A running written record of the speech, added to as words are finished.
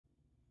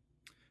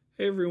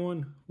Hey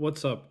everyone,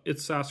 what's up?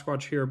 It's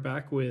Sasquatch here,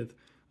 back with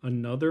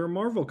another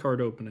Marvel card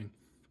opening.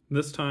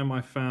 This time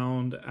I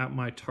found at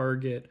my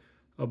Target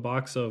a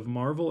box of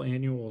Marvel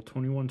Annual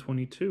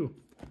 21-22.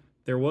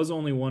 There was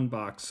only one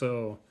box,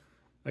 so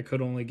I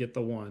could only get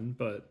the one,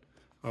 but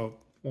I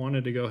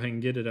wanted to go ahead and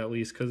get it at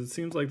least because it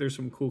seems like there's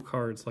some cool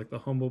cards like the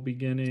Humble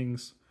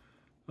Beginnings,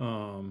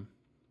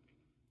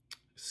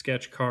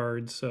 sketch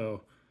cards,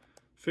 so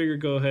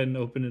figured go ahead and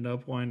open it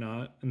up, why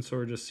not, and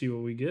sort of just see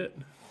what we get.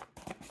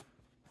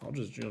 I'll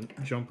just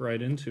jump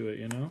right into it,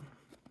 you know?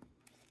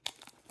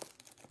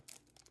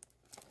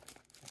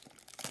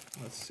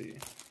 Let's see.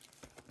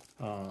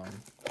 So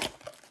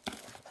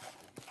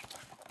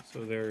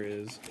there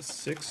is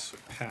 6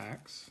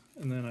 packs,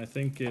 and then I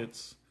think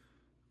it's,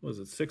 was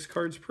it 6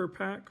 cards per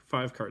pack?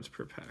 5 cards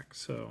per pack.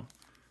 So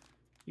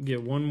you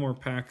get one more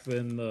pack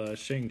than the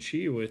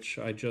Shang-Chi, which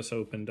I just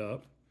opened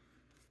up.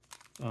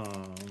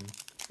 Well,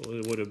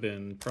 it would have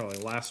been probably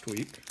last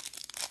week.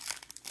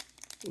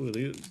 Ooh,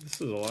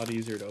 this is a lot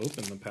easier to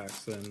open the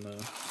packs than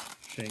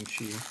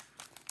Shang-Chi.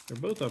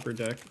 They're both upper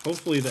deck.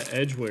 Hopefully the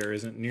edge wear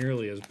isn't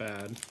nearly as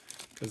bad,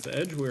 because the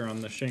edge wear on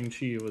the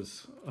Shang-Chi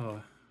was,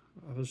 I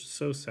was just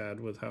so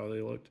sad with how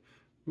they looked.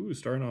 Ooh,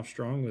 starting off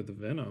strong with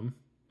Venom.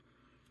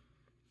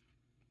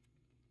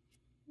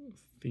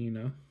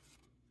 Athena.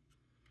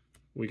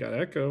 We got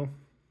Echo.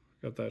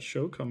 Got that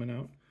show coming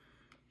out.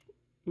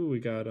 Ooh,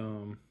 we got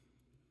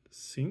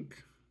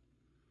Sync.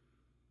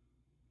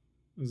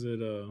 Is it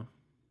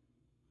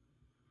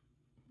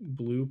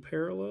Blue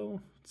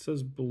Parallel? It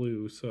says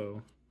blue,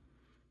 so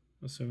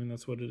I'm assuming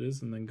that's what it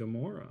is. And then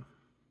Gamora.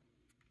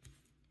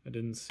 I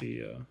didn't see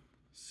a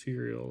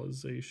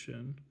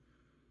serialization,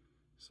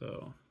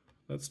 so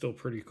that's still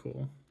pretty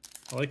cool.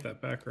 I like that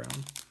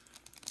background.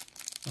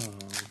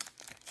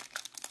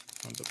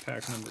 On to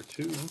pack number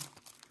 2.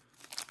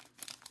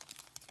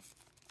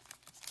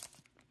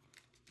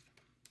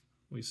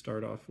 We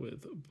start off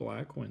with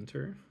Black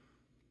Winter.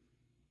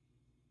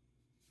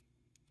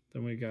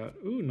 Then we got,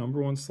 ooh,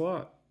 number 1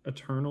 slot.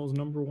 Eternals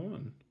number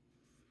 1.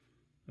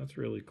 That's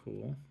really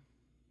cool.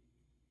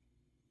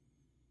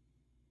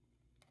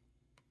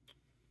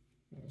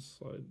 We'll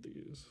slide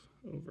these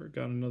over.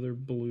 Got another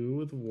blue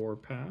with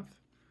Warpath.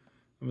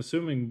 I'm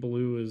assuming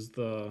blue is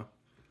the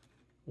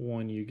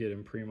one you get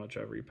in pretty much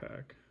every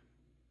pack.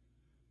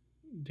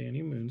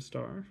 Danny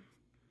Moonstar.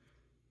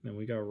 Then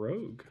we got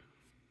Rogue.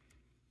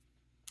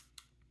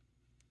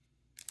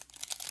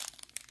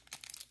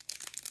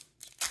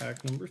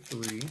 Pack number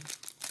 3.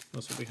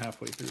 This will be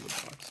halfway through the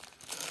box.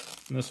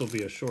 And this will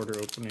be a shorter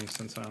opening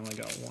since I only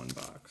got 1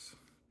 box.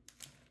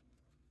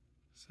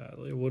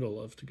 Sadly, I would have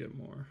loved to get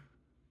more.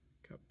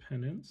 Got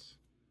Penance.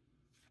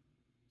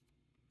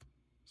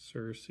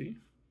 Cersei.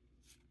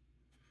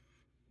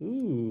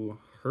 Ooh,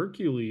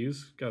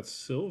 Hercules. Got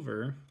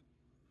silver.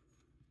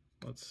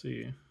 Let's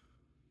see.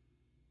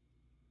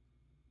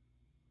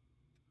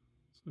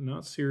 So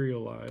not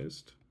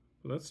serialized,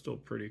 but that's still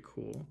pretty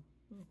cool.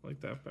 I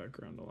like that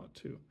background a lot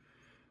too.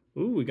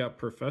 Ooh, we got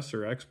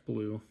Professor X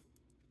blue.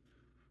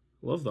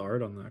 Love the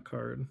art on that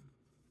card.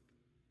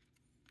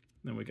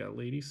 Then we got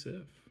Lady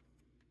Sif.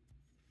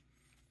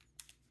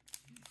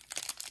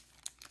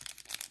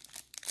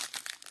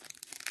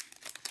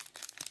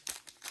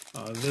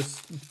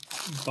 This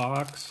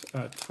box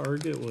at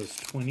Target was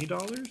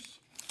 $20.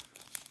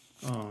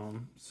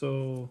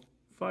 So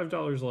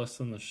 $5 less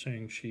than the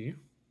Shang-Chi.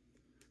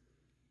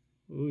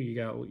 Ooh, you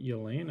got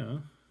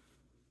Yelena.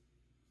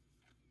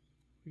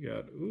 We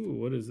got, ooh,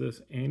 what is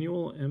this?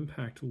 Annual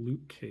Impact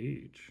Luke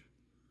Cage.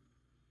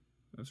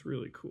 That's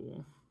really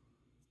cool.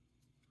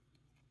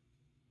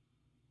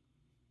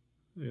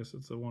 I guess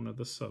it's one of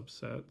the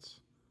subsets.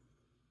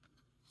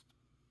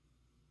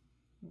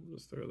 We'll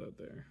just throw that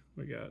there.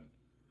 We got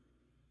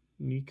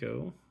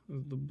Nico,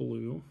 the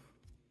blue.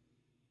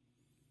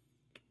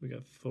 We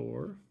got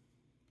Thor.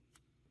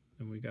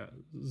 And we got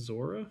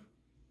Zora.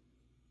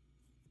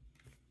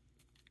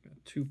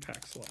 Got 2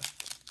 packs left.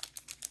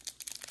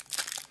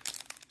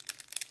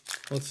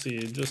 Let's see,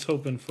 just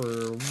hoping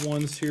for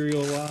 1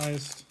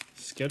 serialized.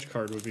 Sketch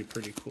card would be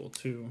pretty cool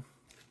too.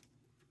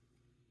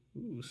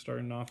 Ooh,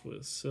 starting off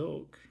with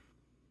Silk.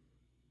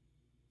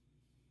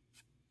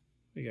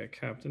 We got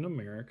Captain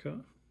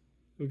America.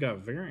 We got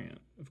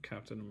variant of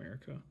Captain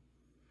America.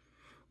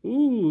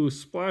 Ooh,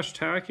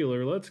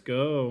 Splashtacular, let's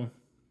go.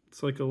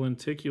 It's like a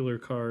lenticular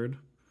card.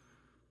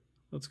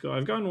 Let's go.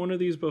 I've gotten one of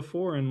these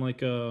before in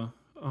like a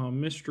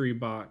mystery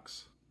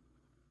box.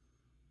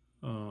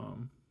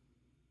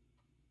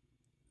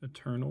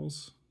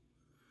 Eternals.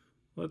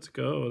 Let's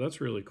go.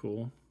 That's really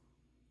cool.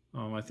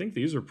 I think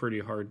these are pretty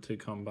hard to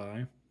come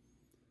by.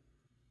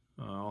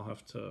 I'll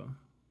have to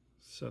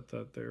set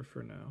that there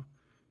for now.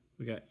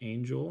 We got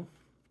Angel.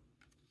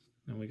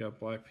 And we got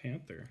Black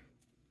Panther.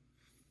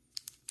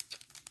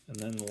 And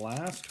then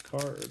last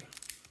card.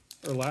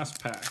 Or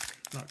last pack.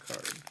 Not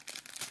card.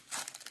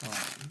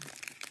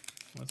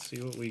 Let's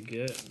see what we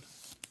get.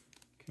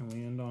 Can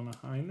we end on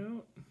a high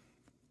note?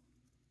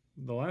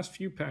 The last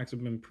few packs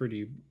have been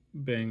pretty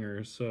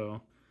bangers,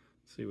 so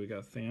let's see, we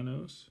got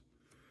Thanos,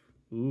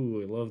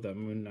 Ooh, I love that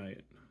Moon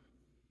Knight.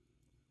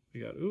 We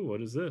got, ooh,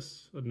 what is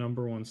this? A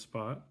 #1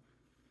 spot.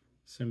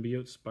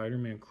 Symbiote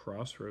Spider-Man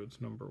Crossroads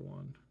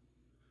 #1.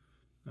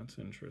 That's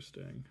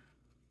interesting.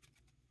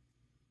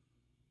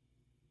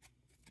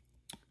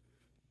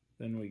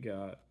 Then we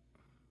got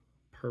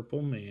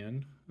Purple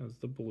Man as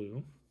the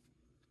blue.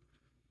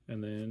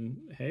 And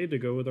then, hey, to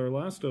go with our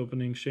last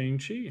opening,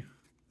 Shang-Chi.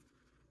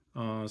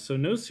 So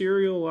no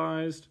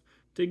serialized.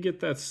 Did get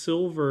that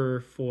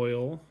silver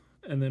foil.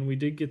 And then we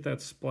did get that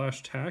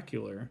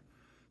Splashtacular,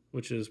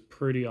 which is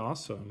pretty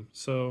awesome.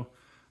 So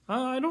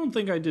I don't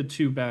think I did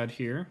too bad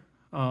here.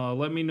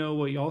 Let me know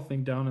what y'all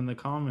think down in the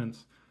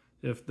comments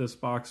if this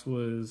box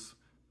was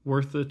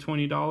worth the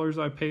 $20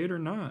 I paid or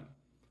not.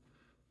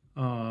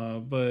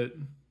 But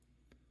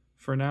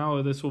for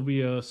now, this will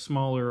be a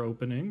smaller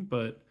opening.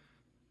 But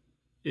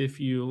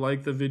if you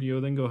like the video,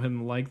 then go ahead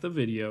and like the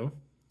video.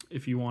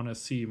 If you want to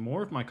see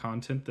more of my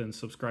content, then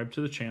subscribe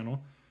to the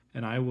channel.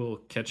 And I will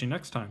catch you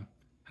next time.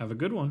 Have a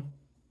good one.